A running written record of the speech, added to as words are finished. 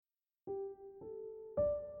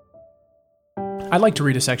I'd like to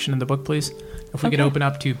read a section in the book, please. If we could open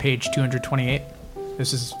up to page 228.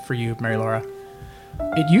 This is for you, Mary Laura.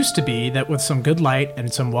 It used to be that with some good light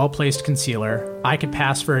and some well-placed concealer, I could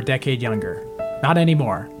pass for a decade younger. Not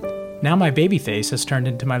anymore. Now my baby face has turned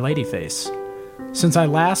into my lady face. Since I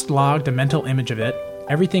last logged a mental image of it,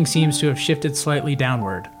 everything seems to have shifted slightly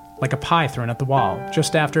downward, like a pie thrown at the wall,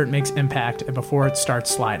 just after it makes impact and before it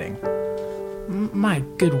starts sliding. My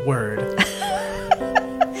good word.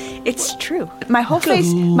 It's true. My whole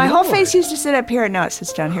face used to sit up here, and now it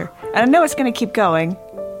sits down here. And I know it's going to keep going.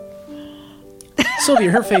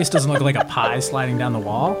 Sylvia, her face doesn't look like a pie sliding down the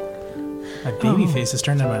wall. My baby face has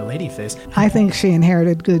turned into my lady face. I think she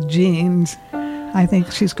inherited good genes. I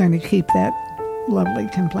think she's going to keep that lovely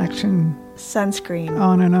complexion. Sunscreen.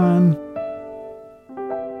 On and on.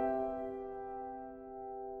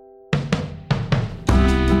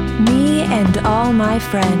 Me and All My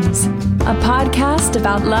Friends, a podcast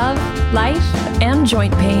about love, life, and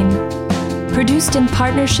joint pain. Produced in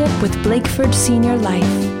partnership with Blakeford Senior Life.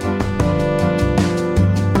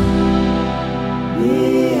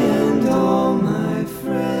 Me and all my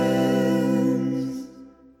friends.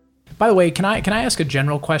 By the way, can I ask a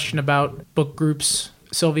general question about book groups,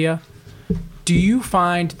 Sylvia? Do you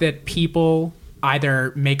find that people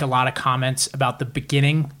either make a lot of comments about the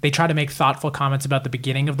beginning, they try to make thoughtful comments about the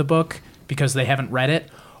beginning of the book because they haven't read it,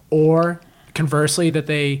 or conversely, that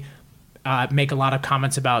they make a lot of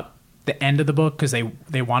comments about the end of the book because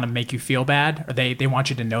they want to make you feel bad, or they want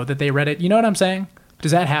you to know that they read it? You know what I'm saying?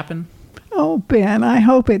 Does that happen? Oh, Ben, I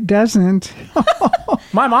hope it doesn't.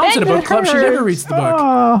 My mom's in a book club. She never reads the book.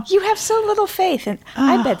 Oh, You have so little faith, and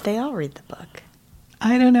I bet they all read the book.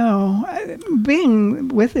 I don't know. Being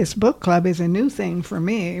with this book club is a new thing for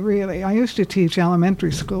me, really. I used to teach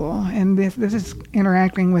elementary school, and this is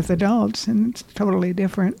interacting with adults, and it's totally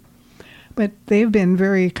different. But they've been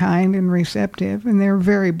very kind and receptive, and they're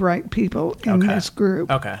very bright people in this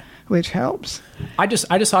group, which helps. I just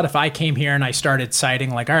thought if I came here and I started citing,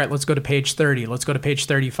 like, all right, let's go to page 30, let's go to page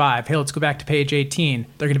 35, hey, let's go back to page 18,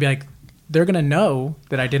 they're going to be like, they're going to know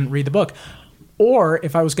that I didn't read the book. Or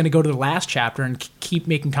if I was going to go to the last chapter and keep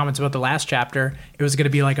making comments about the last chapter, it was going to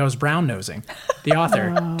be like I was brown-nosing the author.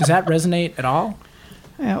 Does that resonate at all?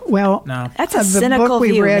 Well, no. That's a cynical book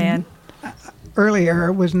we view, read man.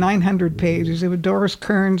 Earlier was 900 pages. It was Doris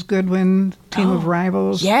Kearns Goodwin, Team of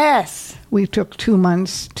Rivals. Yes. We took 2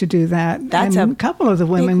 months to do that. That's and a a couple of the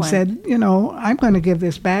women one. said, I'm going to give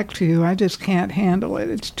this back to you. I just can't handle it.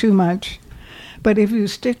 It's too much. But if you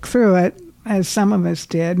stick through it, as some of us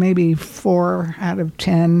did, maybe 4 out of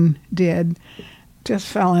 10 did, just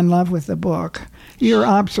fell in love with the book. You're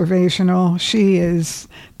observational. She is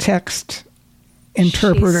text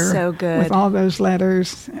interpreter. She's so good. With all those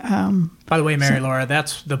letters. By the way, Mary Laura,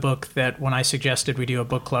 that's the book that when I suggested we do a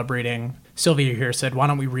book club reading, Sylvia here said, why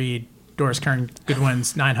don't we read Doris Kearns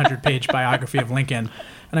Goodwin's 900-page biography of Lincoln?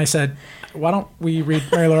 And I said, why don't we read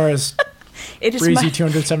Mary Laura's breezy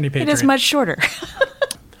 270-page It is read? much shorter.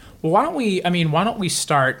 Well, why don't we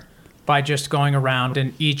start by just going around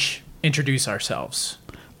and each introduce ourselves?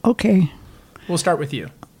 Okay. We'll start with you.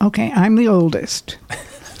 Okay, I'm the oldest.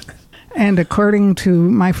 And according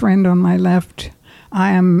to my friend on my left,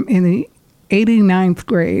 I am in the 89th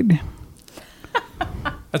grade.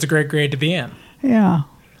 That's a great grade to be in. Yeah,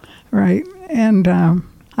 right. And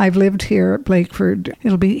I've lived here at Blakeford.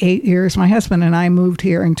 It'll be 8 years. My husband and I moved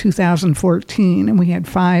here in 2014, and we had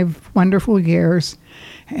 5 wonderful years.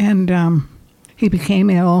 And he became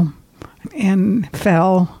ill and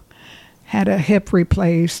fell, had a hip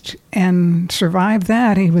replaced, and survived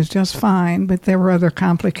that. He was just fine, but there were other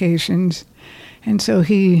complications. And so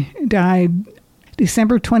he died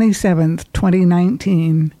December 27th,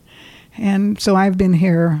 2019. And so I've been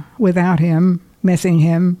here without him, missing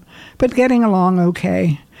him, but getting along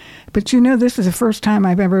okay. But this is the first time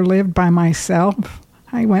I've ever lived by myself.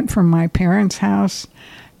 I went from my parents' house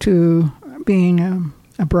to being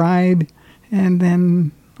a bride, and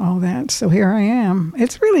then all that. So here I am.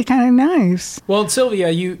 It's really kind of nice. Well,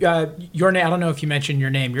 Sylvia, your name, I don't know if you mentioned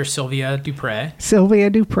your name. You're Sylvia Dupre.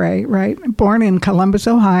 Sylvia Dupre, right. Born in Columbus,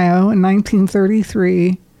 Ohio in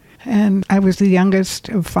 1933. And I was the youngest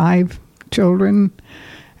of 5 children.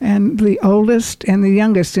 And the oldest and the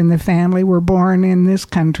youngest in the family were born in this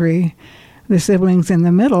country. The siblings in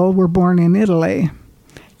the middle were born in Italy.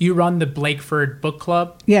 You run the Blakeford Book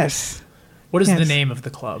Club? Yes. What is the name of the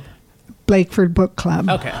club? Blakeford Book Club.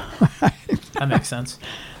 Okay. That makes sense.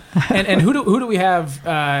 And who do we have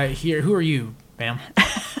here? Who are you, ma'am?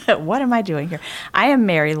 What am I doing here? I am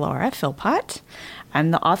Mary Laura Philpott.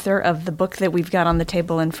 I'm the author of the book that we've got on the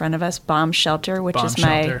table in front of us, Bomb Shelter, which is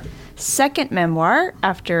my second memoir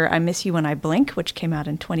after I Miss You When I Blink, which came out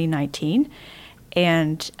in 2019.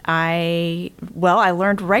 And I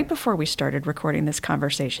learned right before we started recording this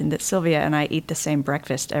conversation that Sylvia and I eat the same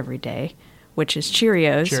breakfast every day, which is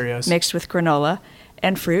Cheerios. Mixed with granola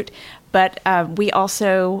and fruit. But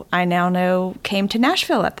I now know, came to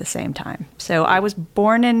Nashville at the same time. So I was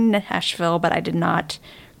born in Nashville, but I did not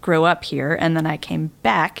grow up here. And then I came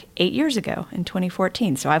back 8 years ago in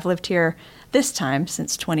 2014. So I've lived here this time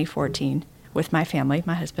since 2014 with my family,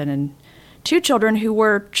 my husband and 2 children who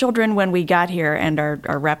were children when we got here and are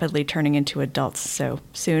rapidly turning into adults. So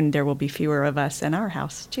soon there will be fewer of us in our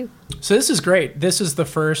house, too. So this is great. This is the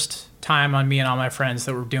first time on Me and All My Friends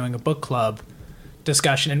that we're doing a book club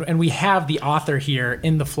discussion, and we have the author here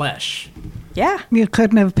in the flesh. Yeah. You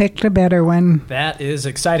couldn't have picked a better one. That is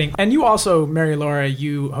exciting. And you also, Mary Laura,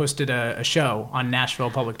 you hosted a show on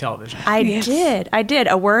Nashville Public Television. I did.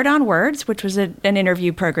 A Word on Words, which was an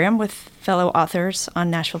interview program with fellow authors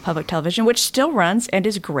on Nashville Public Television, which still runs and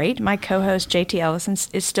is great. My co-host, JT Ellison,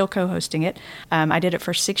 is still co-hosting it. I did it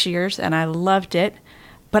for 6 years, and I loved it.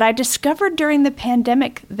 But I discovered during the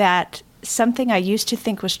pandemic that something I used to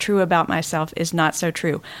think was true about myself is not so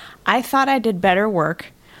true. I thought I did better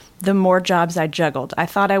work the more jobs I juggled. I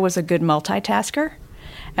thought I was a good multitasker.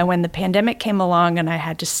 And when the pandemic came along and I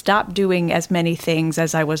had to stop doing as many things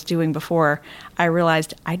as I was doing before, I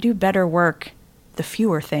realized I do better work the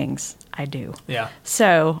fewer things I do. Yeah.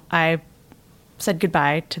 So I said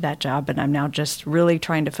goodbye to that job, and I'm now just really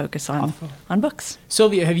trying to focus on books.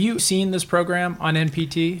 Sylvia, have you seen this program on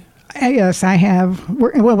NPT? Yes, I have.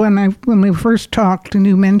 Well, when we first talked and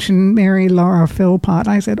you mentioned Mary Laura Philpott,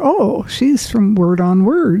 I said, "Oh, she's from Word on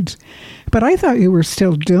Words," but I thought you were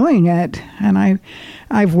still doing it. And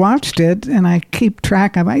I've watched it, and I keep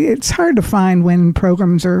track of it. It's hard to find when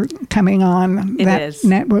programs are coming on that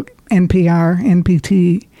network, NPR,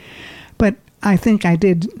 NPT. But I think I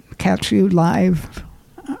did catch you live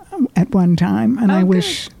at one time, and I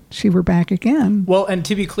wish she were back again. Well, and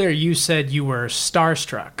to be clear, you said you were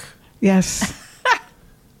starstruck. Yes.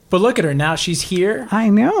 But look at her now. She's here. I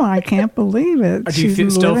know. I can't believe it. Do you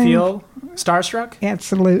still feel starstruck?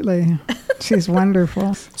 Absolutely. She's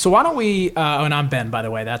wonderful. So why don't we, and I'm Ben, by the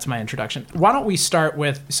way, that's my introduction. Why don't we start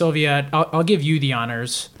with, Sylvia, I'll give you the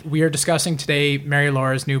honors. We are discussing today Mary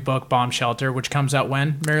Laura's new book, Bomb Shelter, which comes out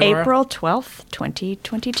when, Mary Laura? April 12th,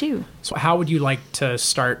 2022. So how would you like to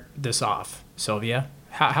start this off, Sylvia?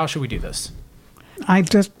 How should we do this?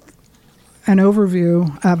 An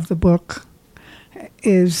overview of the book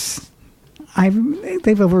is,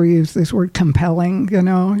 they've overused this word compelling,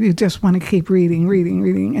 you just want to keep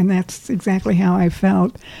reading, and that's exactly how I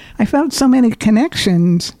felt. I felt so many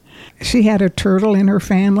connections. She had a turtle in her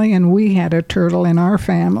family, and we had a turtle in our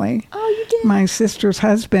family. Oh, you did? My sister's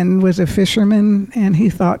husband was a fisherman, and he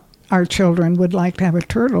thought our children would like to have a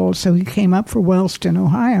turtle, so he came up for Wellston,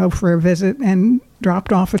 Ohio for a visit and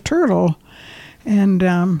dropped off a turtle. And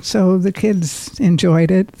so the kids enjoyed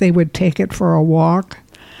it. They would take it for a walk.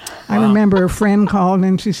 Wow. I remember a friend called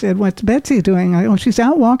and she said, "What's Betsy doing?" I go, "She's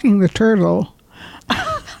out walking the turtle."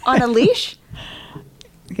 On a leash?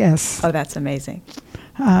 Yes. Oh, that's amazing.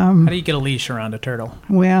 How do you get a leash around a turtle?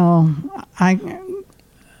 Well,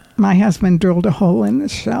 my husband drilled a hole in the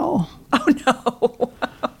shell. Oh, no.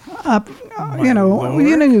 Up,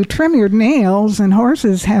 you trim your nails, and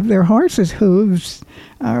horses have their horses' hooves,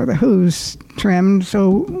 the hooves trimmed,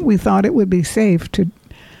 so we thought it would be safe to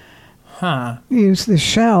use the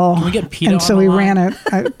shell. Can we get PETA and so on the we line? ran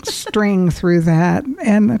a string through that,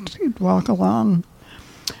 and he'd walk along.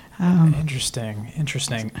 Interesting.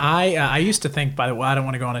 I used to think, by the way, I don't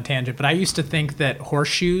want to go on a tangent, but I used to think that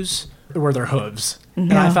horseshoes were their hooves.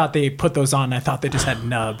 And I thought they put those on, and I thought they just had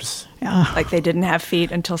nubs. Yeah. Like they didn't have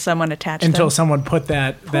feet until someone attached them. Until someone put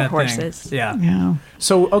that horses. thing. Yeah.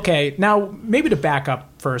 So, okay, now maybe to back up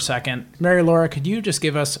for a second, Mary Laura, could you just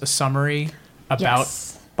give us a summary about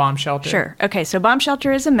Bomb Shelter? Sure. Okay, so Bomb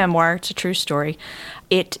Shelter is a memoir. It's a true story.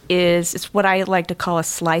 It's what I like to call a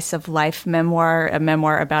slice of life memoir, a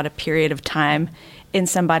memoir about a period of time in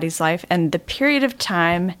somebody's life. And the period of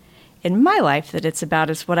time in my life that it's about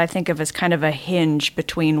is what I think of as kind of a hinge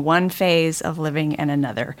between one phase of living and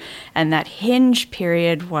another. And that hinge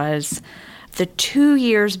period was the 2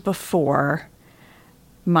 years before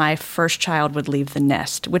my first child would leave the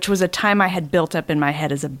nest, which was a time I had built up in my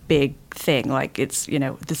head as a big thing. Like it's,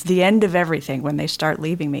 this is the end of everything when they start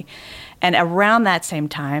leaving me. And around that same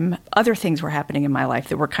time, other things were happening in my life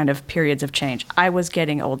that were kind of periods of change. I was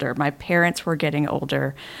getting older. My parents were getting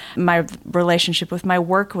older. My relationship with my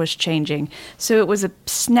work was changing. So it was a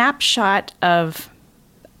snapshot of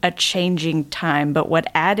a changing time. But what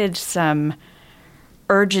added some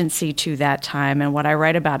urgency to that time. And what I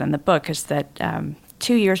write about in the book is that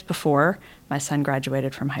 2 years before my son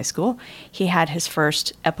graduated from high school, he had his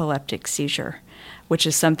first epileptic seizure, which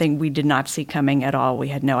is something we did not see coming at all. We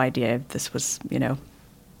had no idea this was,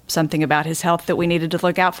 something about his health that we needed to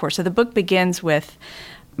look out for. So the book begins with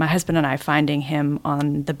my husband and I finding him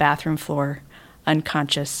on the bathroom floor,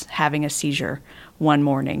 unconscious, having a seizure one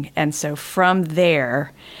morning. And so from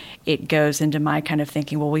there, it goes into my kind of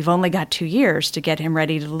thinking, well, we've only got 2 years to get him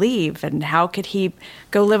ready to leave. And how could he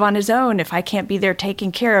go live on his own if I can't be there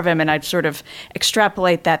taking care of him? And I'd sort of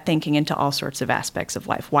extrapolate that thinking into all sorts of aspects of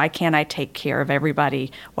life. Why can't I take care of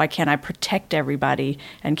everybody? Why can't I protect everybody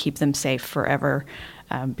and keep them safe forever?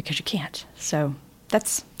 Because you can't. So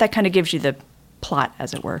that kind of gives you the plot,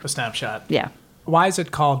 as it were. A snapshot. Yeah. Why is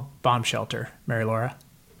it called Bomb Shelter, Mary Laura?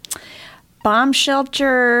 Bomb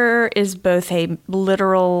shelter is both a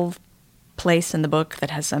literal place in the book that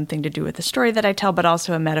has something to do with the story that I tell, but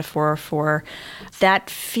also a metaphor for that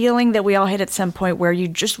feeling that we all hit at some point where you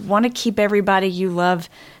just want to keep everybody you love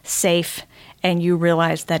safe, and you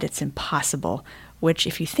realize that it's impossible, which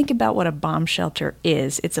if you think about what a bomb shelter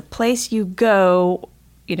is, it's a place you go,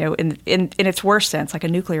 in its worst sense, like a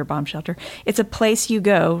nuclear bomb shelter. It's a place you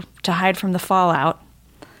go to hide from the fallout,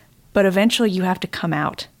 but eventually you have to come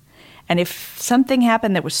out. And if something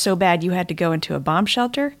happened that was so bad you had to go into a bomb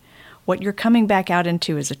shelter, what you're coming back out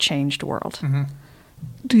into is a changed world. Mm-hmm.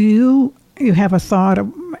 Do you have a thought?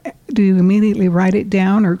 Do you immediately write it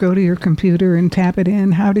down or go to your computer and tap it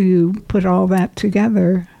in? How do you put all that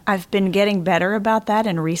together? I've been getting better about that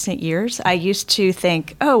in recent years. I used to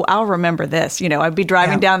think, oh, I'll remember this. I'd be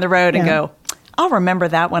driving down the road and go, I'll remember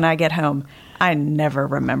that when I get home. I never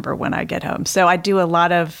remember when I get home. So I do a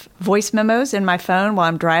lot of voice memos in my phone while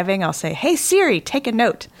I'm driving. I'll say, hey, Siri, take a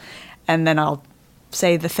note. And then I'll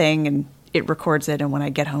say the thing and it records it. And when I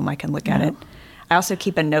get home, I can look at it. I also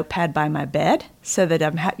keep a notepad by my bed so that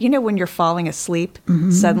I'm, when you're falling asleep,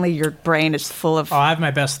 suddenly your brain is full of... Oh, I have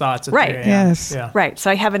my best thoughts at 3 a.m. Yes. Yeah. Right.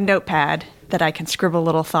 So I have a notepad that I can scribble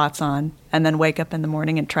little thoughts on and then wake up in the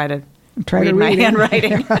morning and try to read my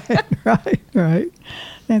handwriting. Right.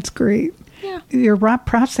 That's great. Yeah. Your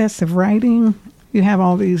process of writing, you have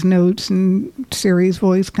all these notes and Siri's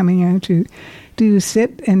voice coming at you. Do you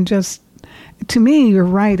sit and just... To me, your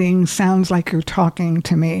writing sounds like you're talking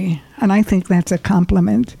to me, and I think that's a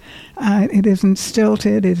compliment. It isn't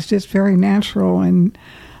stilted. It's just very natural and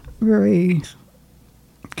very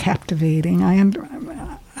captivating.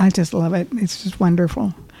 I just love it. It's just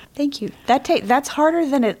wonderful. Thank you. That's harder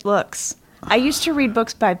than it looks. I used to read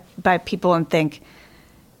books by people and think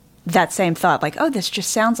that same thought, like, oh, this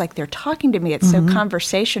just sounds like they're talking to me. It's so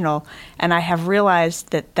conversational, and I have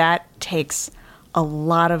realized that takes a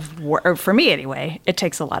lot of work, or for me anyway, it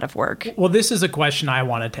takes a lot of work. Well, this is a question I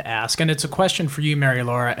wanted to ask, and it's a question for you, Mary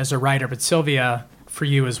Laura, as a writer, but Sylvia, for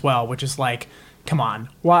you as well, which is like, come on,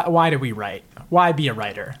 why do we write? Why be a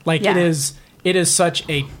writer? Like, it is such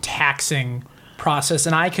a taxing process,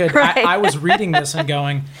 and I was reading this and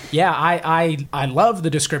going, yeah, I love the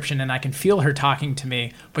description, and I can feel her talking to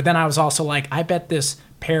me, but then I was also like, I bet this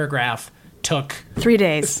paragraph took 3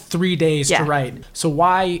 days. 3 days to write. So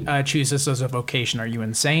why choose this as a vocation? Are you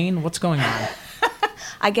insane? What's going on?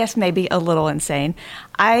 I guess maybe a little insane.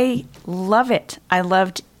 I love it. I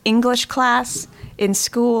loved English class in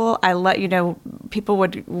school. People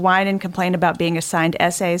would whine and complain about being assigned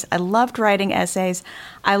essays. I loved writing essays.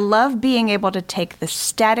 I love being able to take the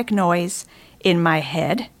static noise in my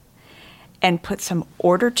head and put some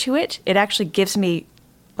order to it. It actually gives me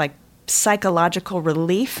like psychological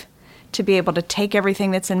relief to be able to take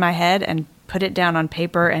everything that's in my head and put it down on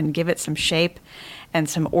paper and give it some shape and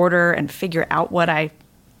some order and figure out what I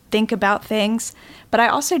think about things. But I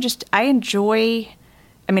also I enjoy,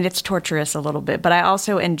 it's torturous a little bit, but I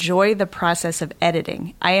also enjoy the process of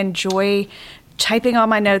editing. I enjoy typing all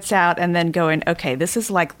my notes out and then going, okay, this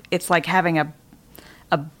is it's like having a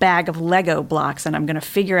bag of Lego blocks, and I'm going to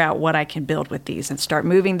figure out what I can build with these and start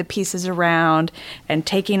moving the pieces around and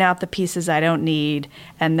taking out the pieces I don't need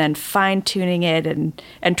and then fine-tuning it and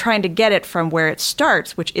trying to get it from where it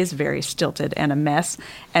starts, which is very stilted and a mess,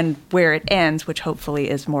 and where it ends, which hopefully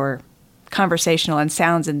is more conversational and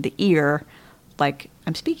sounds in the ear like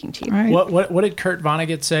I'm speaking to you. Right. What did Kurt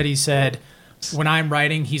Vonnegut said? He said, when I'm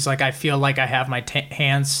writing, he's like, I feel like I have my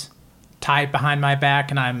hands tied behind my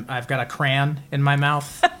back and I've got a crayon in my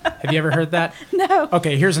mouth. Have you ever heard that? No.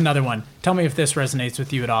 Okay, here's another one. Tell me if this resonates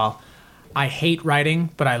with you at all. I hate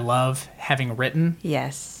writing, but I love having written.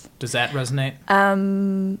 Yes. Does that resonate?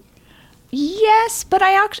 Yes, but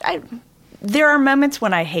there are moments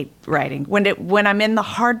when I hate writing. When I'm in the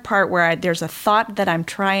hard part where there's a thought that I'm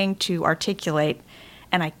trying to articulate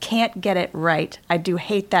and I can't get it right. I do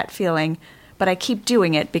hate that feeling, but I keep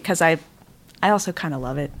doing it because I also kind of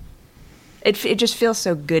love it. It just feels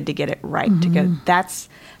so good to get it right. To go, that's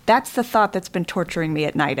the thought that's been torturing me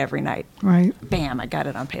at night every night. Right. Bam, I got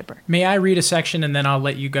it on paper. May I read a section and then I'll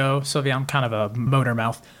let you go, Sylvia? I'm kind of a motor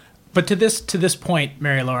mouth. But to this point,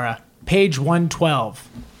 Mary Laura, page 112.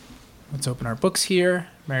 Let's open our books here.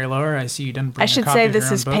 Mary Laura, I see you didn't bring I should a copy say of your own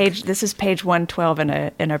book. this is page 112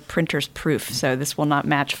 in a printer's proof, so this will not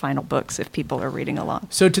match final books if people are reading along.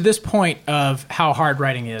 So to this point of how hard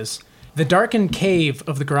writing is, the darkened cave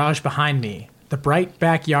of the garage behind me, the bright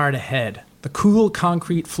backyard ahead, the cool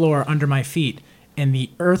concrete floor under my feet, and the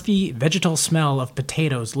earthy vegetal smell of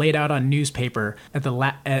potatoes laid out on newspaper at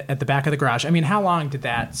the back of the garage. I mean, how long did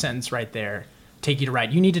that sentence right there take you to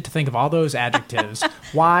write? You needed to think of all those adjectives.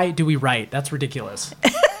 Why do we write? That's ridiculous.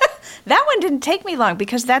 That one didn't take me long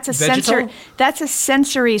because that's a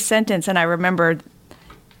sensory sentence, and I remember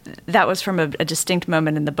that was from a distinct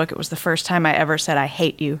moment in the book. It was the first time I ever said I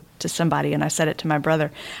hate you to somebody, and I said it to my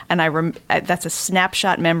brother. And that's a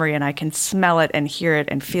snapshot memory, and I can smell it and hear it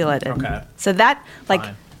and feel it. And okay. So that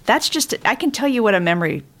Fine. that's just I can tell you what a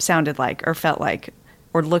memory sounded like or felt like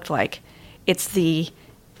or looked like. It's the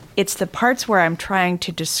parts where I'm trying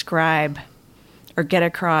to describe or get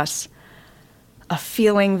across a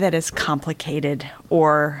feeling that is complicated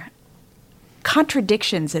or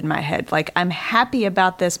contradictions in my head. Like, I'm happy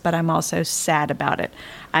about this, but I'm also sad about it.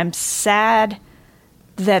 I'm sad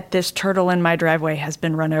that this turtle in my driveway has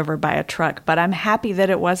been run over by a truck, but I'm happy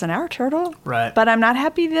that it wasn't our turtle. Right. But I'm not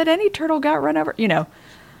happy that any turtle got run over. You know,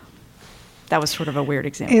 that was sort of a weird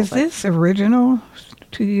example. Is this original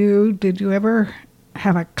to you? Did you ever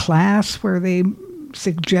have a class where they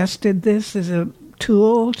suggested this as a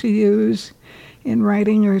tool to use in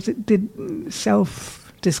writing, or is it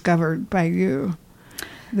self-discovered by you,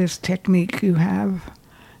 this technique you have,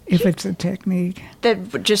 if it's a technique?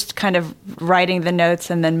 That just kind of writing the notes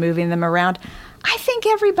and then moving them around. I think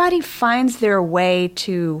everybody finds their way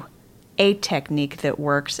to a technique that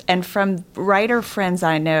works. And from writer friends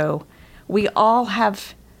I know,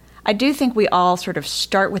 I do think we all sort of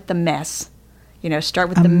start with the mess, start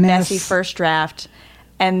with the messy first draft,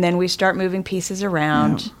 and then we start moving pieces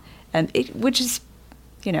around. Yeah. Which is,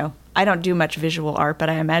 I don't do much visual art, but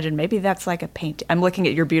I imagine maybe that's like a paint. I'm looking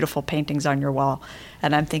at your beautiful paintings on your wall,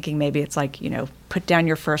 and I'm thinking maybe it's like, put down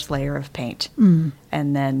your first layer of paint, and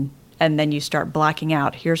then you start blocking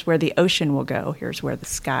out. Here's where the ocean will go. Here's where the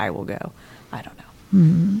sky will go. I don't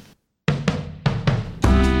know.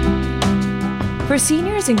 For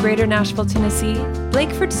seniors in Greater Nashville, Tennessee,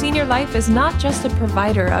 Blakeford Senior Life is not just a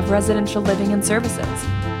provider of residential living and services.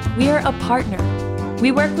 We are a partner.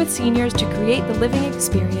 We work with seniors to create the living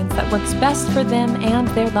experience that works best for them and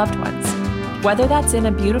their loved ones. Whether that's in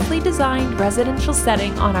a beautifully designed residential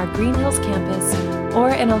setting on our Green Hills campus or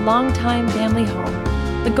in a long-time family home,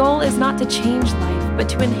 the goal is not to change life, but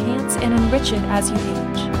to enhance and enrich it as you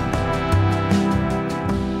age.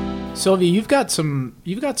 Sylvia, you've got some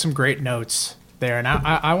great notes there, and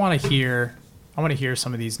I want to hear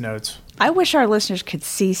some of these notes. I wish our listeners could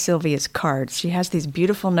see Sylvia's cards. She has these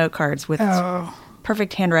beautiful note cards with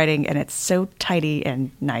perfect handwriting, and it's so tidy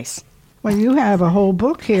and nice. Well, you have a whole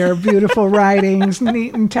book here of beautiful writings,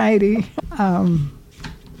 neat and tidy.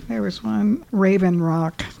 There was one, Raven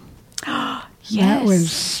Rock.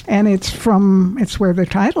 Yes. It's where the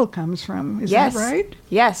title comes from. Is that right?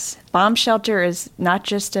 Yes. Bomb shelter is not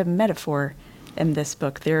just a metaphor in this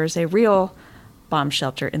book. There is a real bomb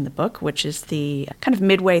shelter in the book, which is the kind of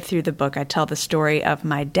midway through the book. I tell the story of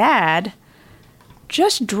my dad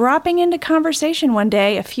just dropping into conversation one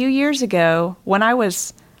day a few years ago when I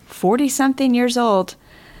was 40-something years old,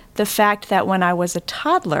 the fact that when I was a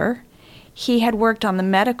toddler, he had worked on the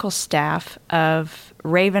medical staff of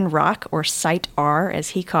Raven Rock, or Site R, as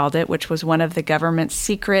he called it, which was one of the government's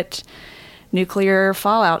secret nuclear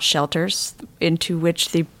fallout shelters into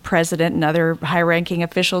which the president and other high-ranking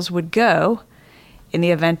officials would go in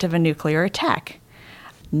the event of a nuclear attack.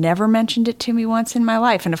 Never mentioned it to me once in my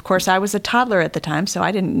life. And, of course, I was a toddler at the time, so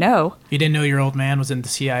I didn't know. You didn't know your old man was in the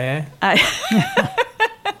CIA?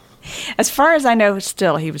 As far as I know,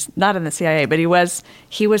 still, he was not in the CIA, but he was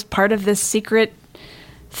part of this secret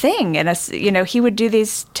thing. And, he would do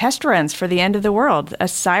these test runs for the end of the world. A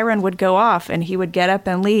siren would go off, and he would get up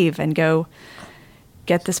and leave and go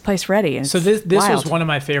get this place ready. And so this was one of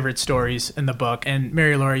my favorite stories in the book. And,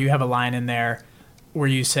 Mary Laura, you have a line in there where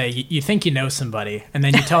you say you think you know somebody, and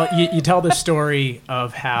then you tell you tell the story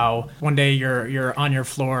of how one day you're on your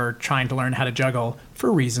floor trying to learn how to juggle for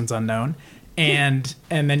reasons unknown, and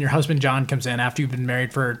then your husband John comes in after you've been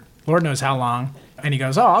married for Lord knows how long. And he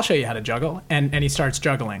goes, oh, I'll show you how to juggle. And he starts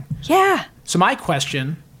juggling. Yeah. So my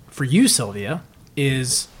question for you, Sylvia,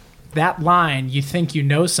 is that line, you think you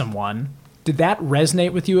know someone, did that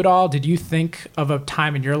resonate with you at all? Did you think of a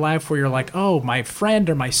time in your life where you're like, oh, my friend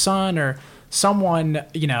or my son or someone,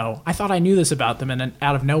 I thought I knew this about them, and then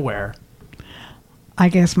out of nowhere? I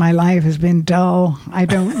guess my life has been dull. I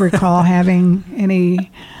don't recall having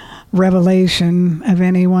any revelation of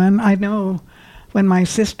anyone. I know when my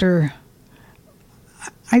sister,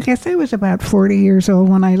 I guess I was about 40 years old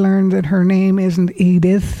when I learned that her name isn't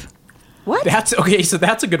Edith. What? That's okay. So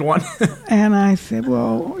that's a good one. And I said,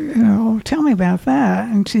 well, tell me about that.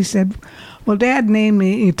 And she said, well, Dad named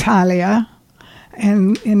me Italia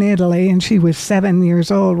and in Italy, and she was 7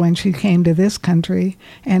 years old when she came to this country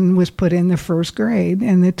and was put in the first grade.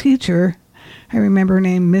 And the teacher, I remember her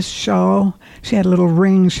name, Miss Shaw. She had a little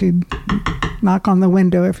ring. She'd knock on the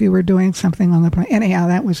window if you were doing something on the plane. Anyhow,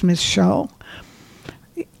 that was Miss Shaw.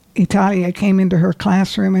 Italia came into her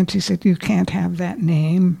classroom and she said, you can't have that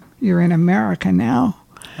name. You're in America now.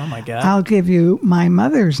 Oh, my God. I'll give you my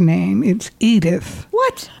mother's name. It's Edith.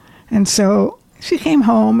 What? And so she came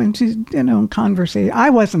home and she, conversation.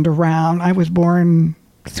 I wasn't around. I was born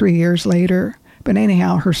 3 years later. But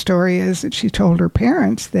anyhow, her story is that she told her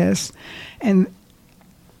parents this. And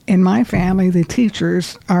in my family, the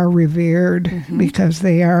teachers are revered because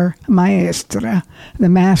they are maestra, the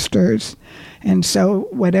masters. And so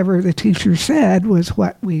whatever the teacher said was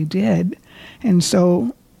what we did. And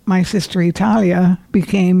so my sister Italia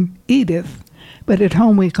became Edith. But at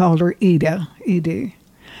home we called her Ida, Edie.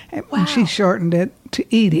 And she shortened it to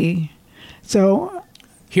Edie. So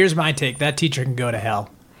here's my take. That teacher can go to hell.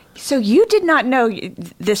 So you did not know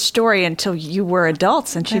this story until you were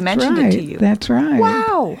adults and she mentioned it to you. That's right.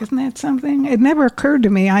 Wow. Isn't that something? It never occurred to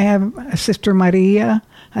me. I have a sister Maria,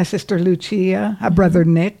 a sister Lucia, a brother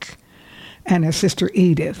Nick, and a sister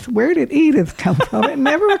Edith. Where did Edith come from? It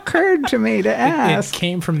never occurred to me to ask. It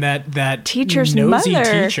came from that teacher's nosy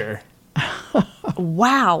mother. teacher.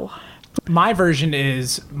 Wow. My version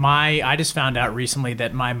is I just found out recently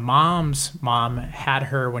that my mom's mom had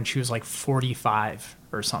her when she was like 45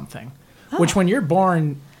 or something. Oh. Which when you're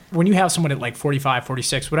born, when you have someone at like 45,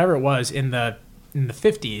 46, whatever it was in the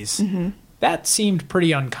 50s, that seemed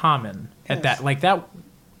pretty uncommon at that. Like that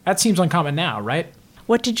seems uncommon now, right?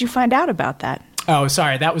 What did you find out about that? Oh,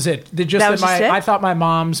 sorry, that was it. I thought my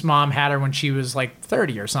mom's mom had her when she was like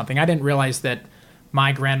 30 or something. I didn't realize that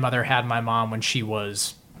my grandmother had my mom when she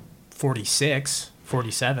was 46,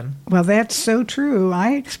 47. Well, that's so true.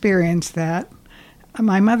 I experienced that.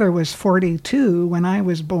 My mother was 42 when I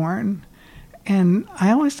was born, and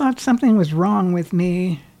I always thought something was wrong with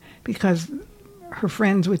me because her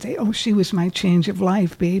friends would say, oh, she was my change of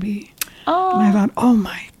life baby. Oh. And I thought, oh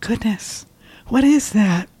my goodness, what is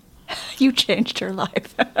that? You changed her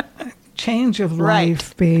life. Change of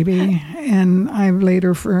life baby. And I've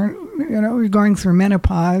later, going through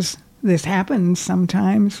menopause, this happens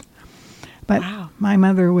sometimes. But my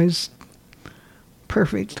mother was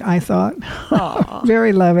perfect, I thought.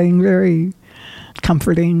 Very loving, very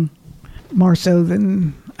comforting, more so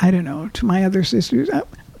than, to my other sisters.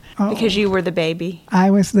 Because you were the baby.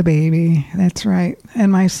 I was the baby, that's right.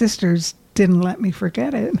 And my sisters didn't let me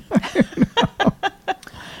forget it.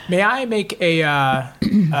 May I make a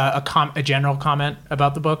general comment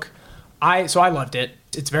about the book? I loved it.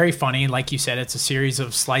 It's very funny. Like you said, it's a series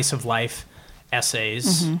of slice of life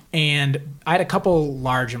essays. And I had a couple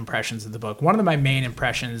large impressions of the book. One of my main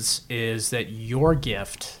impressions is that your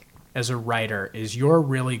gift as a writer is you're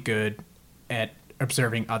really good at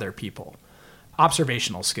observing other people.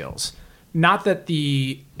 Observational skills. Not that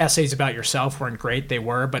the essays about yourself weren't great, they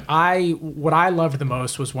were, but what I loved the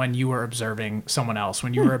most was when you were observing someone else,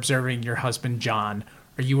 when you were observing your husband, John,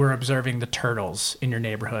 or you were observing the turtles in your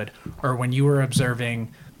neighborhood, or when you were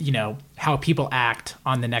observing, how people act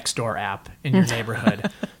on the Nextdoor app in your neighborhood.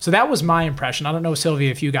 So that was my impression. I don't know, Sylvia,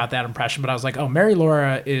 if you got that impression, but I was like, oh, Mary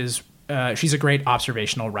Laura she's a great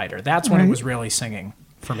observational writer. That's when it was really singing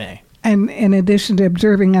for me. And in addition to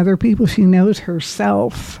observing other people, she knows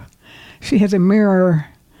herself. She has a mirror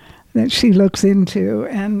that she looks into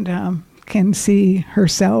and can see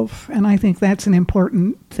herself. And I think that's an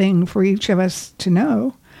important thing for each of us to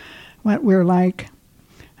know, what we're like.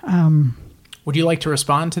 Would you like to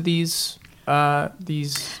respond to these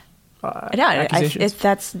accusations?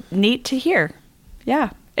 That's neat to hear.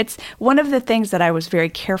 Yeah. It's one of the things that I was very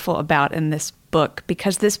careful about in this book,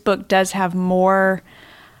 because this book does have more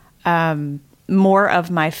more of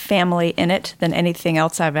my family in it than anything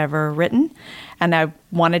else I've ever written. And I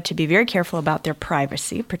wanted to be very careful about their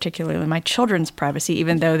privacy, particularly my children's privacy,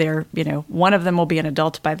 even though they're, one of them will be an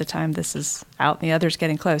adult by the time this is out and the other's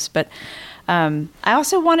getting close. But I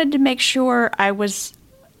also wanted to make sure I was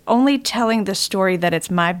only telling the story that it's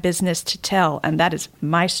my business to tell, and that is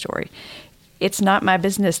my story. It's not my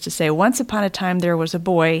business to say, once upon a time there was a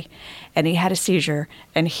boy and he had a seizure,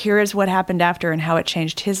 and here is what happened after and how it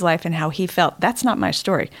changed his life and how he felt. That's not my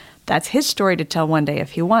story. That's his story to tell one day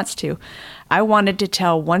if he wants to. I wanted to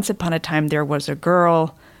tell once upon a time there was a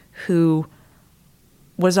girl who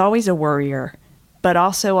was always a worrier, but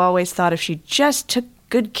also always thought if she just took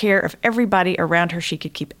good care of everybody around her, she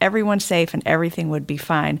could keep everyone safe and everything would be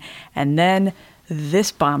fine. And then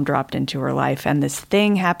this bomb dropped into her life and this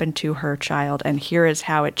thing happened to her child, and here is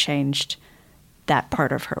how it changed that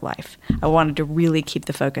part of her life. I wanted to really keep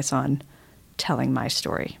the focus on telling my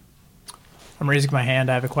story. I'm raising my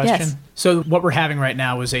hand. I have a question. Yes. So what we're having right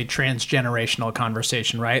now is a transgenerational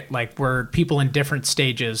conversation, right? Like we're people in different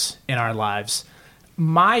stages in our lives.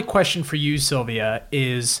 My question for you, Sylvia,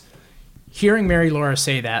 is hearing Mary Laura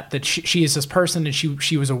say that she is this person and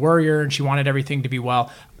she was a worrier and she wanted everything to be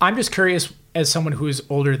well. I'm just curious, as someone who is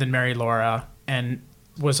older than Mary Laura and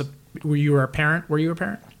were you a parent? Were you a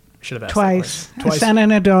parent? Should have asked Twice. that question. A son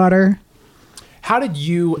and a daughter. How did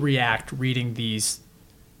you react reading these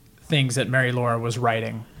things that Mary Laura was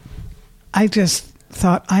writing? I just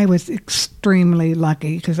thought I was extremely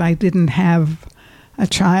lucky because I didn't have a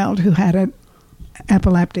child who had an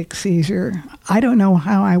epileptic seizure. I don't know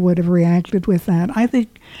how I would have reacted with that. I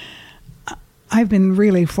think I've been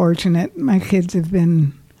really fortunate. My kids have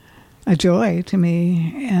been a joy to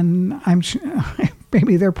me, and I'm sure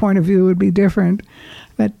maybe their point of view would be different.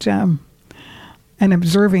 But and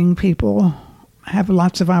observing people have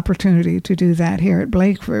lots of opportunity to do that here at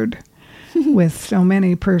Blakeford with so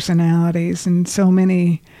many personalities and so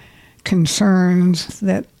many concerns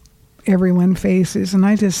that everyone faces. And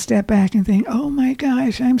I just step back and think, oh my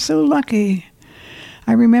gosh, I'm so lucky.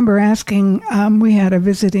 I remember asking, we had a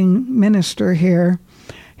visiting minister here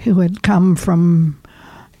who had come from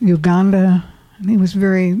Uganda, and he was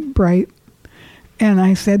very bright. And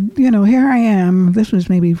I said, here I am. This was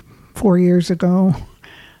maybe 4 years ago.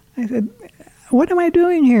 I said, what am I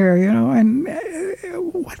doing here? And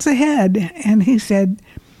what's ahead? And he said,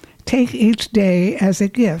 take each day as a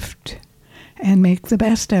gift and make the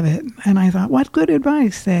best of it. And I thought, what good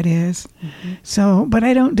advice that is. Mm-hmm. So, but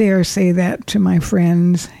I don't dare say that to my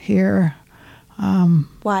friends here.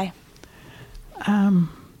 Why?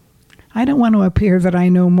 I don't want to appear that I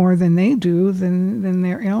know more than they do, than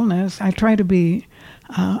their illness. I try to be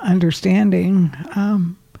understanding.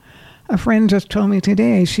 A friend just told me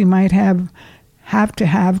today she might have to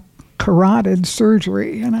have carotid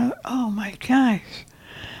surgery. And oh my gosh,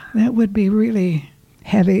 that would be really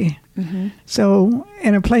heavy. Mm-hmm. So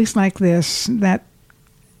in a place like this, that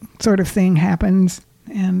sort of thing happens,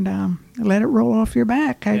 and let it roll off your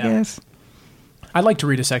back, I guess. I'd like to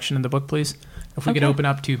read a section in the book, please. If we could Okay. open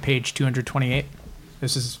up to page 228.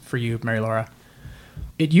 This is for you, Mary Laura.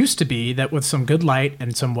 It used to be that with some good light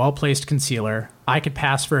and some well-placed concealer, I could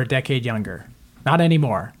pass for a decade younger. Not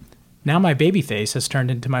anymore. Now my baby face has turned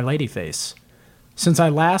into my lady face. Since I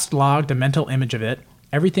last logged a mental image of it,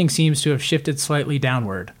 everything seems to have shifted slightly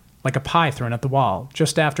downward, like a pie thrown at the wall,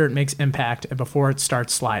 just after it makes impact and before it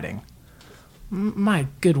starts sliding. My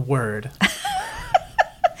good word.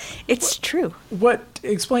 It's true.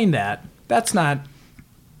 Explain that. That's not...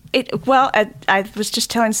 I was just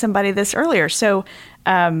telling somebody this earlier. So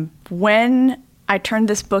when I turned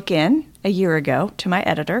this book in a year ago to my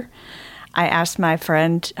editor, I asked my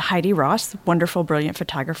friend Heidi Ross, the wonderful, brilliant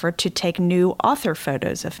photographer, to take new author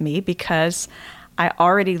photos of me because I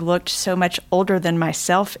already looked so much older than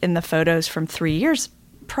myself in the photos from 3 years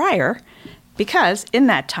prior, because in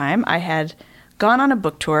that time I had gone on a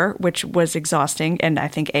book tour, which was exhausting and I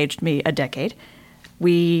think aged me a decade.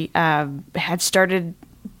 We had started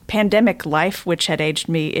pandemic life, which had aged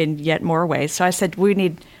me in yet more ways. So I said,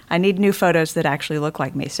 I need new photos that actually look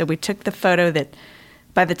like me. So we took the photo that,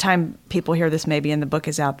 by the time people hear this, maybe in the book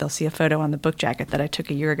is out, they'll see a photo on the book jacket that I took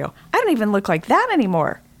a year ago. I don't even look like that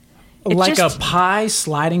anymore. It's like just a pie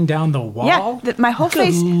sliding down the wall? Yeah, my whole Good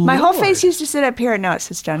face Lord. used to sit up here, and now it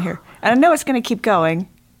sits down here. And I know it's going to keep going.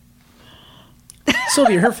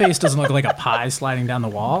 Sylvia, her face doesn't look like a pie sliding down the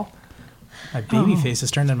wall. My baby face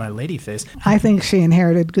has turned into my lady face. I think she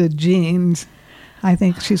inherited good genes. I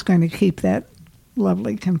think she's going to keep that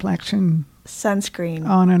lovely complexion Sunscreen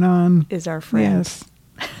on and on. is our friend. Yes,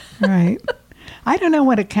 right. I don't know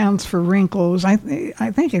what accounts for wrinkles. I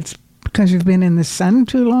think it's because you've been in the sun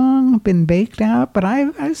too long, been baked out. But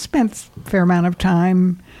I've spent a fair amount of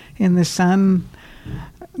time in the sun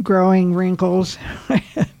growing wrinkles.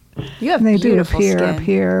 You have they do beautiful appear skin. up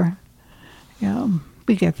here. Yeah,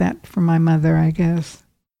 we get that from my mother, I guess.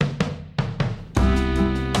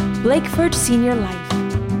 Blakeford Senior Life.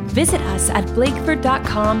 Visit us at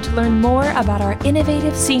blakeford.com to learn more about our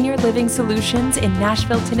innovative senior living solutions in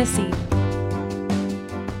Nashville, Tennessee.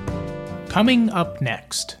 Coming up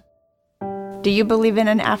next. Do you believe in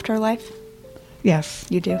an afterlife? Yes,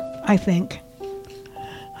 You do. I think.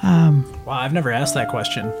 Wow, I've never asked that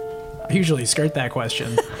question. I usually skirt that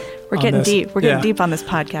question. We're on getting this. deep. We're getting Yeah. deep on this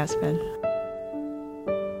podcast, Ben.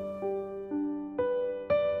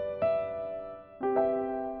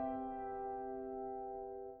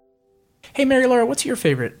 Hey, Mary Laura, what's your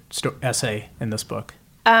favorite essay in this book?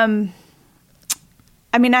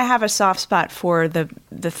 I mean, I have a soft spot for the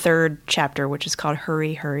third chapter, which is called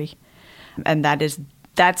Hurry, Hurry. And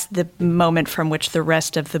that's the moment from which the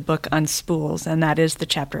rest of the book unspools. And that is the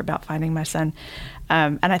chapter about finding my son.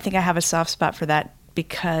 And I think I have a soft spot for that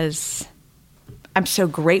because I'm so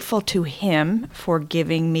grateful to him for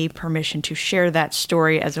giving me permission to share that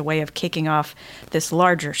story as a way of kicking off this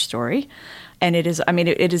larger story. And it is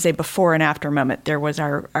a before and after moment. There was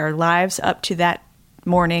our lives up to that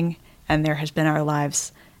morning, and there has been our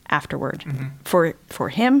lives afterward. For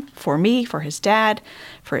him, for me, for his dad,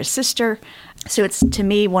 for his sister. So it's, to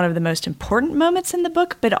me, one of the most important moments in the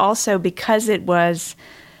book, but also because it was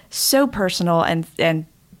so personal and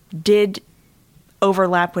did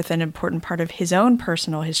overlap with an important part of his own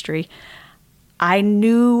personal history, I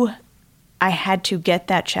knew I had to get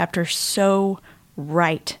that chapter so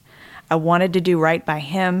right. I wanted to do right by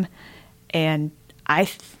him, and I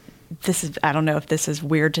don't know if this is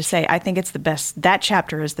weird to say. I think it's the best. That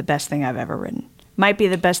chapter is the best thing I've ever written. Might be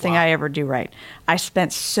the best thing I ever do right. I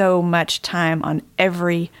spent so much time on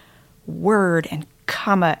every word and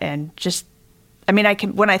comma and just, when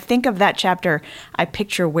I think of that chapter, I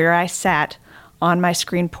picture where I sat on my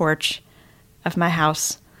screen porch of my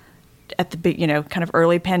house at the kind of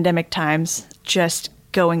early pandemic times, just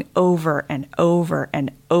going over and over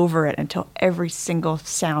and over it until every single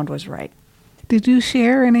sound was right. Did you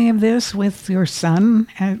share any of this with your son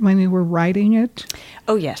when you were writing it?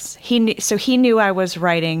 Oh, yes. He knew I was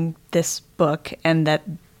writing this book and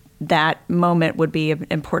that moment would be an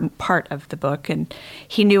important part of the book. And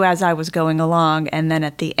he knew as I was going along. And then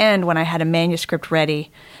at the end, when I had a manuscript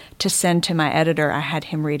ready to send to my editor, I had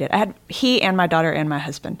him read it. He and my daughter and my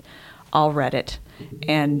husband all read it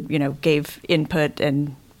and, gave input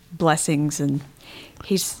and blessings. And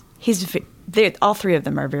all three of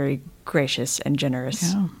them are very gracious and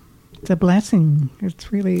generous. Yeah, it's a blessing.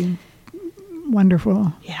 It's really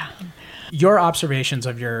wonderful. Yeah. Your observations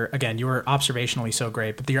of you were observationally so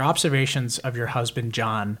great, but your observations of your husband,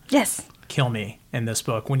 John, Yes. kill me in this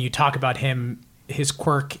book. When you talk about him, his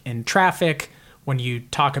quirk in traffic, when you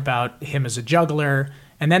talk about him as a juggler,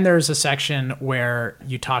 and then there's a section where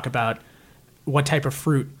you talk about what type of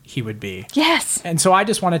fruit he would be. Yes. And so I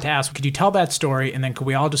just wanted to ask, could you tell that story, and then could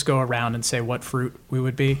we all just go around and say what fruit we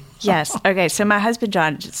would be? Yes. Okay. So my husband,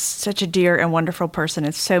 John, is such a dear and wonderful person.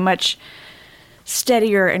 It's so much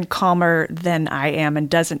steadier and calmer than I am and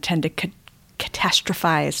doesn't tend to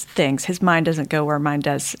catastrophize things. His mind doesn't go where mine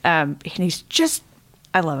does. And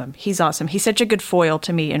I love him. He's awesome. He's such a good foil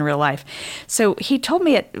to me in real life. So he told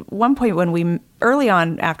me at one point early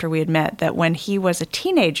on after we had met, that when he was a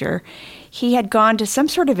teenager, he had gone to some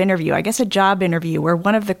sort of interview, I guess a job interview, where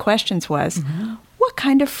one of the questions was, what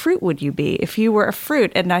kind of fruit would you be if you were a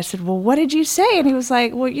fruit? And I said, well, what did you say? And he was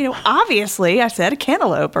like, well, obviously, I said a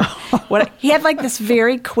cantaloupe. Or what? He had like this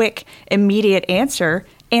very quick, immediate answer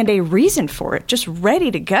and a reason for it, just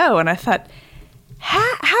ready to go. And I thought,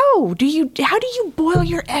 how do you boil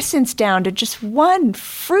your essence down to just one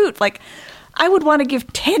fruit? Like, I would want to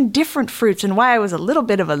give 10 different fruits, and why I was a little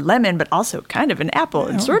bit of a lemon, but also kind of an apple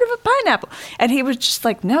and sort of a pineapple. And he was just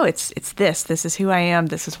like, no, it's this. This is who I am.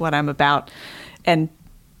 This is what I'm about. And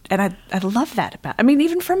I love that about.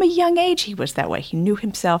 Even from a young age, he was that way. He knew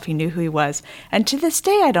himself. He knew who he was. And to this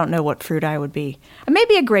day, I don't know what fruit I would be.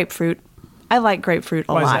 Maybe a grapefruit. I like grapefruit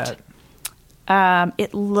a lot. Why is that?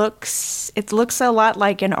 It looks a lot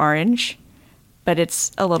like an orange, but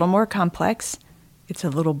it's a little more complex. It's a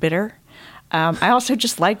little bitter. I also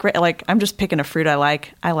just I'm just picking a fruit I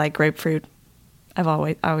like. I like grapefruit. I've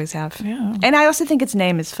always have. Yeah. And I also think its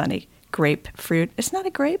name is funny. Grapefruit. It's not a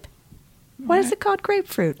grape. Why is it called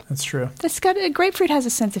grapefruit? That's true. Grapefruit has a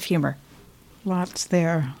sense of humor. Lots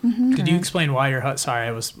there. Did you explain why sorry,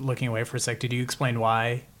 I was looking away for a sec. Did you explain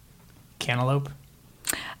why cantaloupe?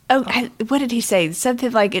 Oh, what did he say?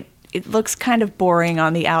 Something like it looks kind of boring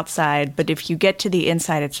on the outside, but if you get to the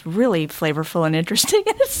inside, it's really flavorful and interesting.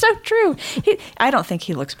 And it's so true. I don't think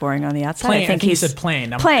he looks boring on the outside. Plain, I think he said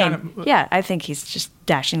plain. Yeah, I think he's just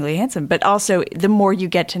dashingly handsome. But also, the more you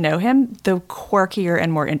get to know him, the quirkier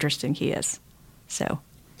and more interesting he is. So,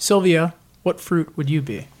 Sylvia, what fruit would you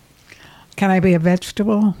be? Can I be a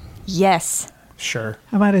vegetable? yes, Sure.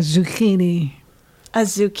 How about a zucchini? a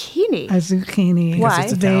zucchini. A zucchini. Why?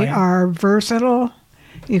 it's They Italian. are versatile.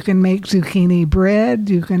 You can make zucchini bread.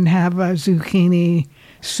 You can have a zucchini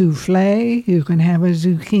souffle. You can have a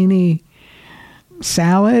zucchini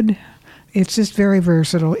salad. It's just very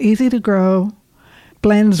versatile, easy to grow,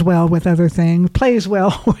 blends well with other things, plays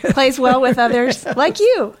well with. Plays well with others like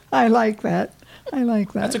you. I like that. I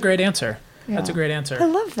like that. That's a great answer. That's a Yeah. great answer. I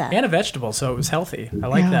love that. And a vegetable, so it was healthy. I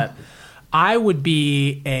like Yeah. that. I would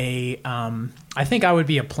be I think I would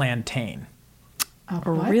be a plantain. What?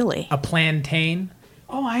 Really? A plantain.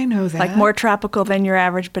 Oh, I know that. Like more tropical than your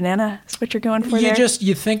average banana? Is what you're going for there?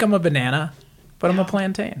 You think I'm a banana, but I'm a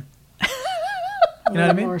plantain. You know what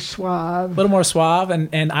I mean? More suave. A little more suave,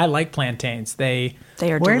 and I like plantains. They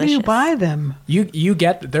They are Where delicious. do you buy them?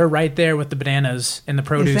 they're right there with the bananas in the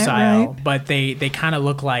produce that aisle, right? but they kind of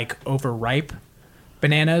look like overripe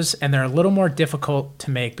bananas, and they're a little more difficult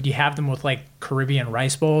to make. But you have them with like Caribbean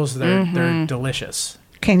rice bowls. They're delicious.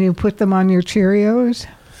 Can you put them on your Cheerios?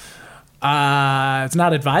 It's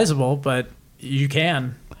not advisable, but you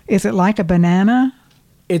can. Is it like a banana?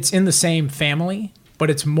 It's in the same family, but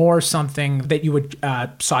it's more something that you would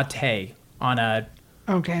saute on a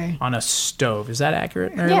Okay. stove. Is that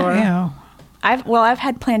accurate, Mary Yeah. Laura? Yeah. I've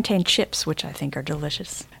had plantain chips, which I think are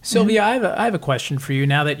delicious. Sylvia, I have a question for you.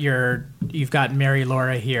 Now that you've got Mary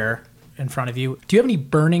Laura here in front of you, do you have any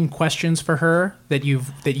burning questions for her that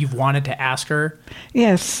you've wanted to ask her?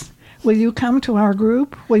 Yes. Will you come to our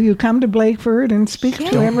group? Will you come to Blakeford and speak to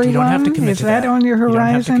everyone? You don't have to commit Is to that that. on your You don't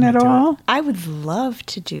have to horizon commit at to it. all? I would love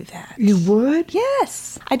to do that. You would?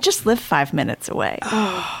 Yes. I just live 5 minutes away.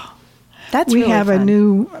 That's We really have a fun.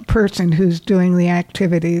 new person who's doing the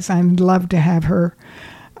activities. I'd love to have her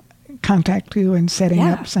contact you and setting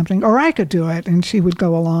Yeah. up something. Or I could do it and she would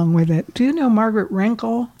go along with it. Do you know Margaret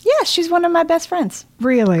Wrinkle? Yes, she's one of my best friends.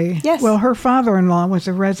 Really? Yes. Well, her father-in-law was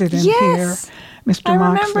a resident Yes. here, Mr. I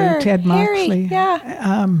Moxley, remember. Ted Harry, Moxley.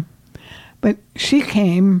 yeah. But she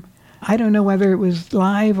came. I don't know whether it was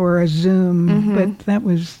live or a Zoom, but that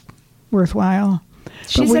was worthwhile.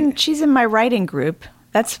 She's in my writing group.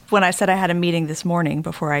 That's when I said I had a meeting this morning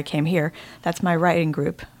before I came here. That's my writing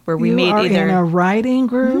group where we you meet are either in a writing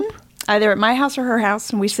group. either at my house or her house,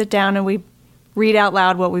 and we sit down and we read out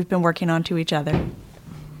loud what we've been working on to each other.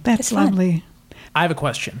 That's It's fun. lovely. I have a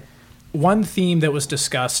question. One theme that was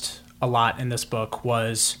discussed a lot in this book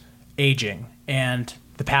was aging and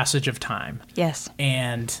the passage of time. Yes.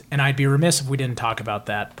 And I'd be remiss if we didn't talk about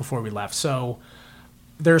that before we left. So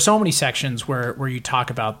there are so many sections where you talk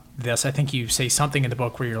about this. I think you say something in the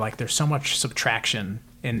book where you're like, there's so much subtraction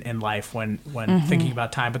in life when thinking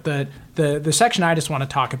about time. But the section I just want to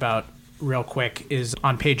talk about real quick is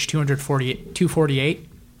on page 248.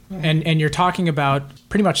 And you're talking about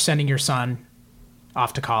pretty much sending your son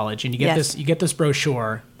off to college, and you get Yes. this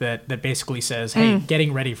brochure that basically says, hey,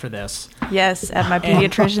 getting ready for this. Yes, at my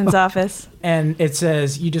pediatrician's office. And it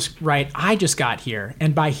says, you just write, I just got here.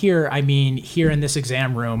 And by here, I mean here in this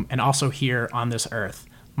exam room and also here on this earth.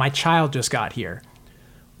 My child just got here.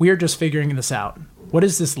 We're just figuring this out. What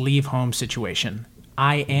is this leave home situation?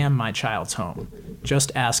 I am my child's home.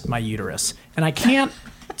 Just ask my uterus. And I can't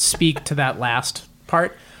speak to that last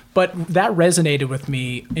part, but that resonated with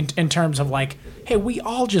me in terms of like, hey, we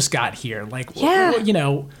all just got here. Like,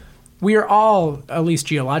 Yeah. We are all, at least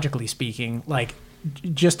geologically speaking, like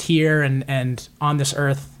just here and on this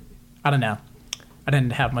earth. I don't know. I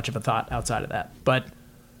didn't have much of a thought outside of that, but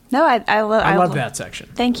No, I love that section.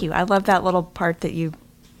 Thank you. I love that little part that you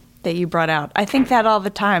brought out. I think that all the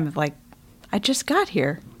time. Like, I just got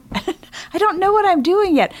here. I don't know what I'm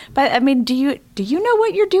doing yet. But I mean, do you know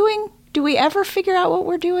what you're doing? Do we ever figure out what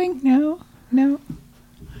we're doing? No.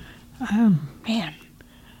 Man.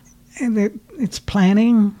 And it's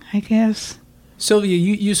planning, I guess. Sylvia,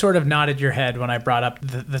 you sort of nodded your head when I brought up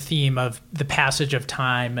the theme of the passage of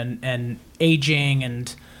time and aging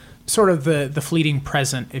and sort of the fleeting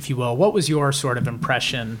present, if you will. What was your sort of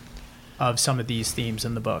impression of some of these themes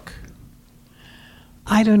in the book?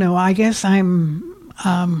 I don't know. I guess I'm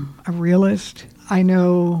a realist. I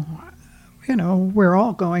know, we're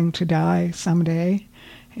all going to die someday.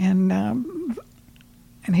 And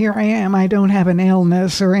here I am. I don't have an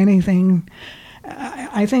illness or anything.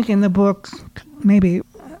 I think in the book, maybe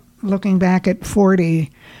looking back at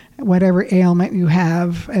 40, whatever ailment you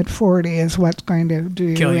have at 40 is what's going to do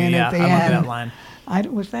you Kill you, in yeah. at the I love end. that line.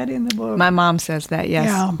 Was that in the book? My mom says that, yes.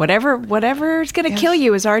 Yeah. Whatever's going to Yes. kill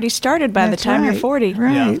you is already started by That's the time right, you're 40.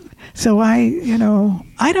 Right. Yeah. So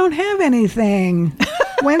I don't have anything.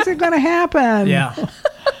 When's it going to happen? Yeah.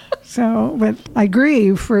 So, but I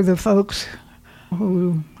grieve for the folks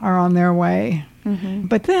who are on their way. Mm-hmm.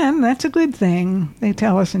 But then that's a good thing. They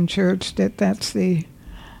tell us in church that that's the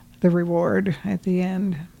reward at the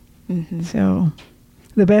end. Mm-hmm. So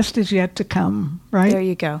the best is yet to come, right? There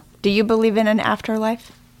you go. Do you believe in an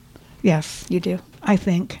afterlife? Yes, You do. I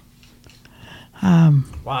think. Wow,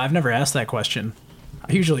 I've never asked that question.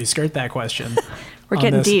 I usually skirt that question. We're on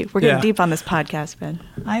getting this. deep. We're getting Yeah. deep on this podcast, Ben.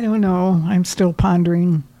 I don't know. I'm still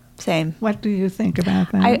pondering. Same. What do you think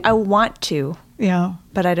about that? I want to, Yeah,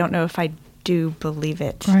 but I don't know if I do believe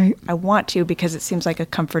it. Right. I want to because it seems like a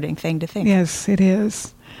comforting thing to think. yes, it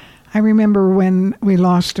is. I remember when we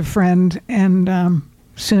lost a friend, and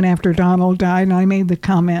soon after Donald died, and I made the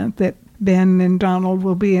comment that Ben and Donald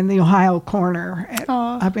will be in the Ohio corner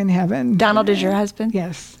Aw. up in heaven. Donald is your husband?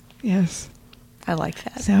 Yes, yes. I like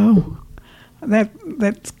that. So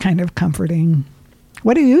that's kind of comforting.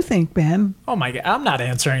 What do you think, Ben? Oh my God, I'm not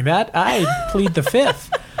answering that. I plead the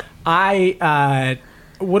fifth.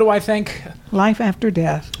 What do I think? Life after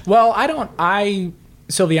death. Well,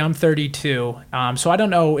 Sylvia, I'm 32, so I don't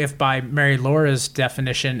know if by Mary Laura's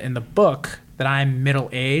definition in the book that I'm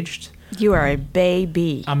middle-aged. You are a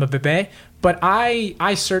baby. I'm a bébé, but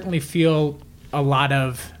I certainly feel a lot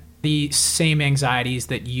of the same anxieties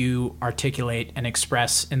that you articulate and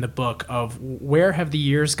express in the book of where have the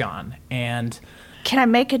years gone, and Can I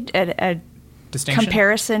make a distinction.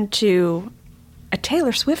 comparison to a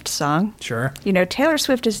Taylor Swift song? Sure. You know, Taylor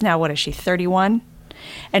Swift is now, what is she, 31?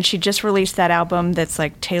 And she just released that album that's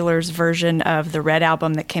like Taylor's version of the Red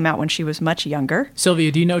album that came out when she was much younger.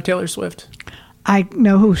 Sylvia, do you know Taylor Swift? I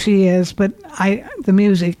know who she is, but the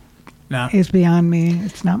music No. is beyond me.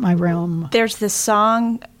 It's not my realm. There's this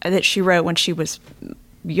song that she wrote when she was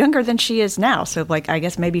younger than she is now, so like I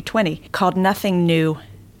guess maybe 20, called Nothing New.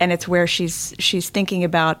 And it's where she's thinking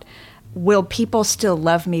about, will people still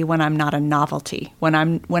love me when I'm not a novelty? When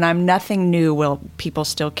I'm nothing new, will people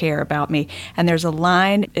still care about me? And there's a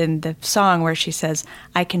line in the song where she says,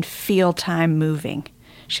 I can feel time moving.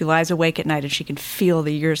 She lies awake at night and she can feel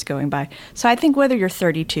the years going by. So I think whether you're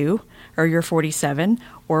 32 or you're 47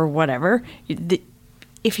 or whatever,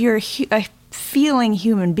 if you're a feeling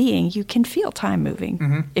human being, you can feel time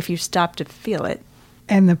moving if you stop to feel it.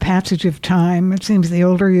 And the passage of time, it seems the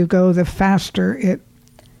older you go, the faster it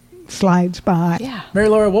slides by. Yeah. Mary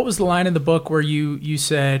Laura, what was the line in the book where you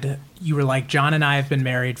said, you were like, John and I have been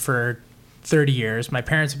married for 30 years. My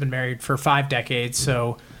parents have been married for 5 decades,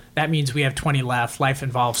 so that means we have 20 left. Life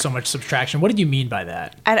involves so much subtraction. What did you mean by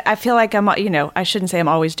that? I feel like I shouldn't say I'm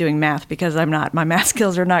always doing math because I'm not. My math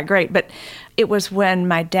skills are not great. But it was when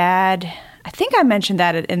my dad, I think I mentioned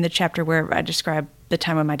that in the chapter where I described the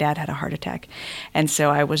time when my dad had a heart attack. And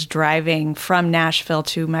so I was driving from Nashville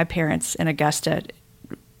to my parents in Augusta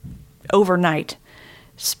overnight,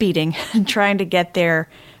 speeding, trying to get there,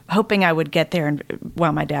 hoping I would get there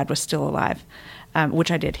while my dad was still alive.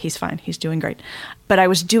 Which I did. He's fine. He's doing great. But I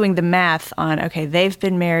was doing the math on, okay, they've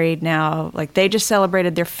been married now, like they just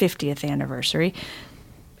celebrated their 50th anniversary.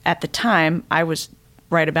 At the time, I was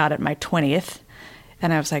right about at my 20th.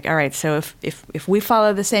 And I was like, all right, so if we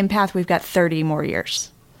follow the same path, we've got 30 more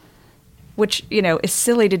years. Which, is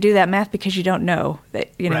silly to do that math because you don't know that,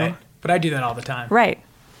 Right. But I do that all the time. Right.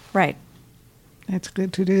 It's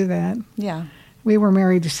good to do that. Yeah. We were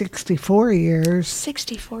married 64 years.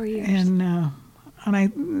 64 years. And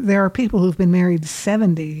there are people who've been married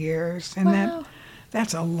 70 years, and Wow.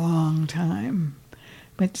 that's a long time.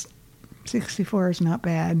 But 64 is not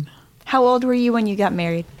bad. How old were you when you got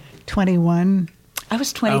married? 21. I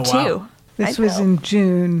was 22. Oh, wow. This I was know. in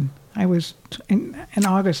June. I was in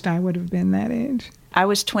August. I would have been that age. I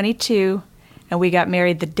was 22, and we got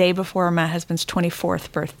married the day before my husband's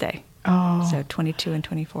 24th birthday. Oh, So 22 and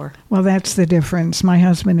 24. well, that's the difference. My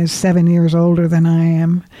husband is 7 years older than I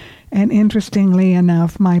am. And interestingly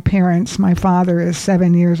enough, my father is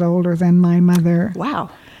 7 years older than my mother. Wow.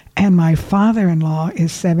 And my father-in-law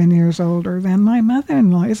is 7 years older than my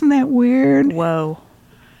mother-in-law. Isn't that weird? Whoa.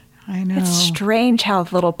 I know. It's strange how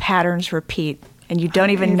little patterns repeat, and you don't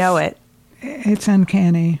even know it. It's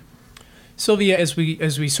uncanny. Sylvia, as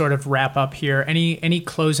we sort of wrap up here, any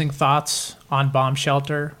closing thoughts on Bomb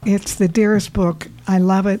Shelter? It's the dearest book. I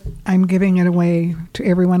love it. I'm giving it away to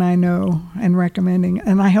everyone I know and recommending.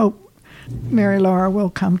 And I hope Mary Laura will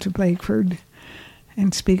come to Blakeford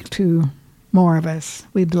and speak to more of us.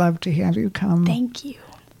 We'd love to have you come. Thank you.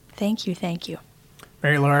 Thank you. Thank you.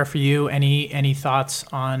 Mary Laura, for you, any thoughts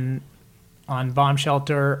on Bomb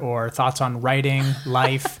Shelter, or thoughts on writing,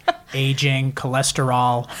 life, aging,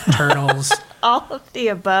 cholesterol, turtles? All of the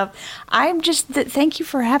above. Thank you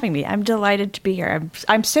for having me. I'm delighted to be here.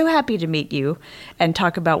 I'm so happy to meet you and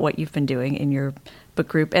talk about what you've been doing in your book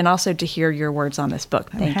group, and also to hear your words on this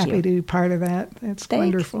book. Thank you. I'm happy to be part of that. That's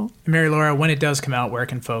wonderful. Mary Laura, when it does come out, where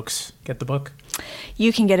can folks get the book?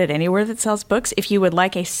 You can get it anywhere that sells books. If you would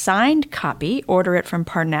like a signed copy, order it from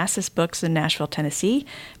Parnassus Books in Nashville, Tennessee,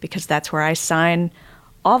 because that's where I sign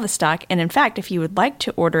all the stock. And in fact, if you would like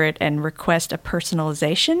to order it and request a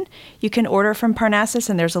personalization, you can order from Parnassus,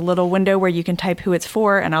 and there's a little window where you can type who it's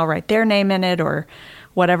for, and I'll write their name in it or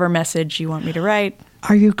whatever message you want me to write.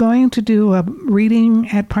 Are you going to do a reading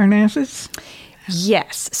at Parnassus?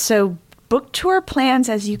 Yes. So book tour plans,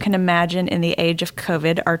 as you can imagine, in the age of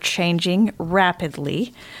COVID are changing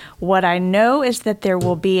rapidly. What I know is that there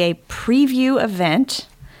will be a preview event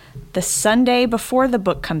the Sunday before the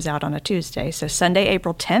book comes out on a Tuesday. So Sunday,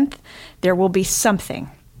 April 10th, there will be something.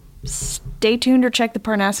 Stay tuned or check the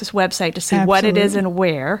Parnassus website to see what it is and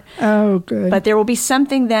where. Oh, good. But there will be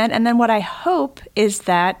something then. And then what I hope is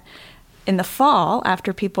that in the fall,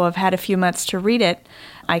 after people have had a few months to read it,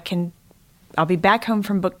 I'll be back home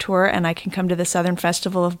from book tour, and I can come to the Southern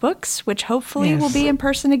Festival of Books, which hopefully will be in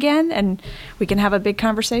person again, and we can have a big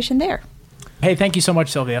conversation there. Hey, thank you so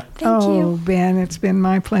much, Sylvia. Thank you. Oh, Ben, it's been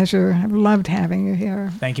my pleasure. I've loved having you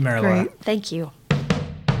here. Thank you, Mary Laura. Thank you.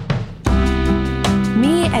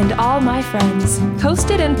 Me and All My Friends,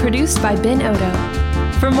 hosted and produced by Ben Odo.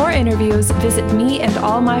 For more interviews, visit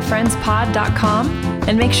meandallmyfriendspod.com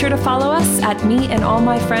and make sure to follow us at Me and All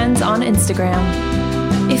My Friends on Instagram.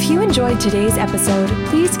 If you enjoyed today's episode,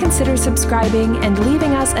 please consider subscribing and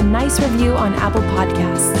leaving us a nice review on Apple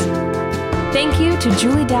Podcasts. Thank you to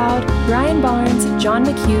Julie Dowd, Brian Barnes, John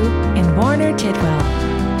McHugh, and Warner Tidwell.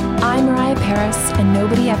 I'm Mariah Paris, and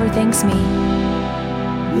nobody ever thanks me.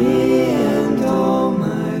 Yeah.